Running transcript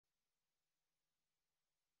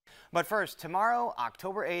But first, tomorrow,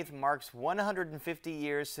 October 8th, marks 150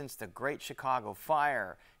 years since the Great Chicago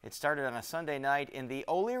Fire. It started on a Sunday night in the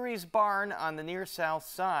O'Leary's barn on the near south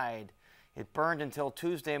side. It burned until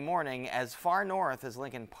Tuesday morning as far north as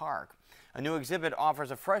Lincoln Park. A new exhibit offers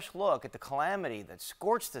a fresh look at the calamity that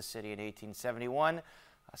scorched the city in 1871,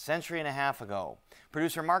 a century and a half ago.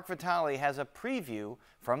 Producer Mark Vitale has a preview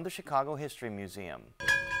from the Chicago History Museum.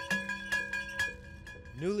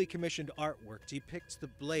 Newly commissioned artwork depicts the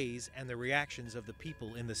blaze and the reactions of the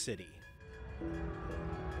people in the city.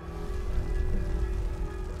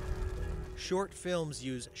 Short films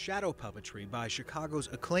use shadow puppetry by Chicago's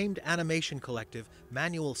acclaimed animation collective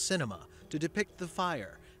Manual Cinema to depict the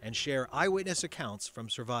fire and share eyewitness accounts from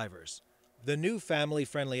survivors. The new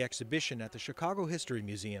family-friendly exhibition at the Chicago History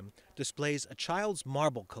Museum displays a child's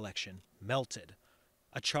marble collection, Melted,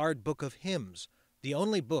 a charred book of hymns, the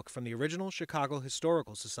only book from the original Chicago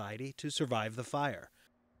Historical Society to survive the fire,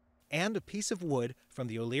 and a piece of wood from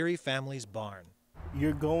the O'Leary family's barn.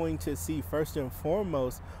 You're going to see first and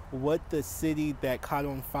foremost what the city that caught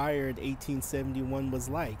on fire in 1871 was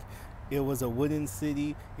like. It was a wooden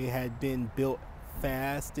city. It had been built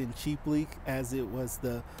fast and cheaply, as it was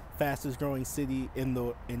the fastest growing city in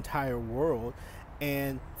the entire world.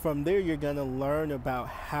 And from there you're going to learn about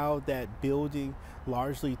how that building,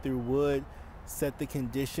 largely through wood, set the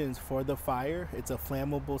conditions for the fire. It's a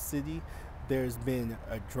flammable city. There's been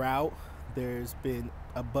a drought, there's been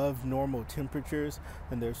above normal temperatures,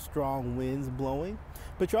 and there's strong winds blowing.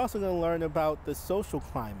 But you're also going to learn about the social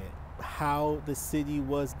climate, how the city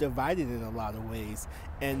was divided in a lot of ways,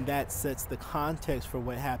 and that sets the context for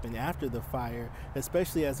what happened after the fire,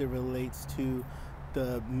 especially as it relates to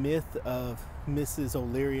the myth of Mrs.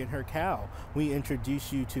 O'Leary and her cow. We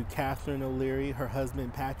introduce you to Catherine O'Leary, her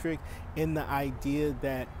husband Patrick, in the idea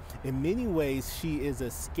that in many ways she is a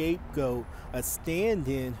scapegoat, a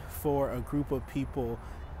stand-in for a group of people,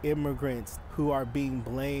 immigrants, who are being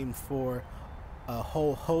blamed for a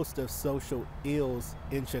whole host of social ills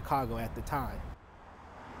in Chicago at the time.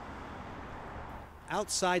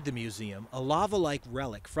 Outside the museum, a lava-like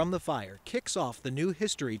relic from the fire kicks off the new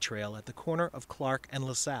history trail at the corner of Clark and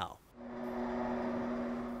LaSalle.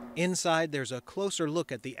 Inside, there's a closer look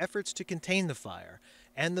at the efforts to contain the fire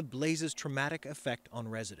and the blaze's traumatic effect on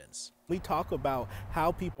residents. We talk about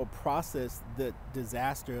how people process the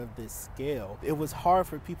disaster of this scale. It was hard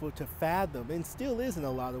for people to fathom, and still is in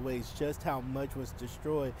a lot of ways, just how much was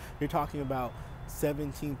destroyed. You're talking about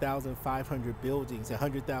 17,500 buildings,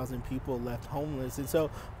 100,000 people left homeless. And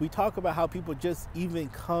so we talk about how people just even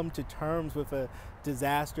come to terms with a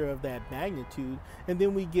disaster of that magnitude. And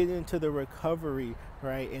then we get into the recovery,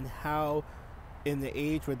 right? And how in the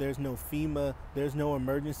age where there's no FEMA, there's no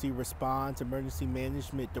emergency response, emergency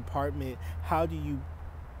management department, how do you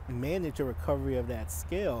manage a recovery of that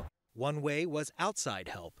scale? One way was outside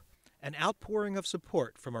help. An outpouring of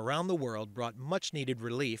support from around the world brought much-needed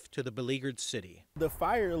relief to the beleaguered city. The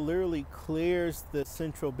fire literally clears the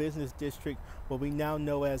central business district, what we now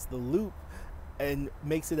know as the Loop, and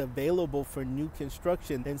makes it available for new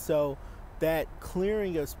construction. And so that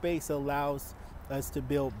clearing of space allows us to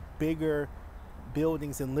build bigger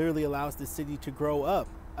buildings and literally allows the city to grow up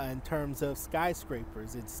in terms of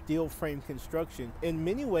skyscrapers and steel frame construction. In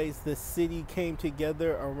many ways, the city came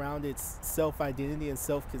together around its self-identity and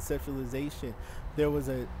self-conceptualization. There was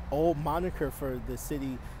an old moniker for the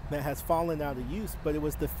city that has fallen out of use, but it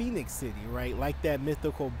was the Phoenix City, right? Like that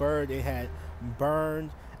mythical bird, it had burned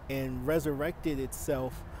and resurrected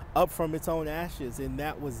itself up from its own ashes, and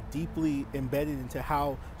that was deeply embedded into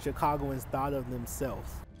how Chicagoans thought of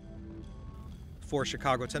themselves. For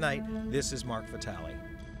Chicago Tonight, this is Mark Vitale.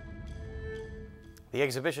 The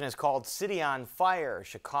exhibition is called City on Fire,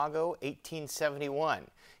 Chicago 1871.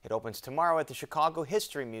 It opens tomorrow at the Chicago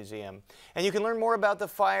History Museum. And you can learn more about the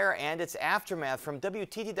fire and its aftermath from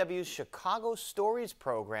WTTW's Chicago Stories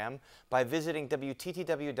program by visiting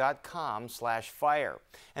WTTW.com/fire.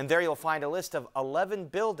 And there you'll find a list of 11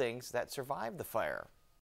 buildings that survived the fire.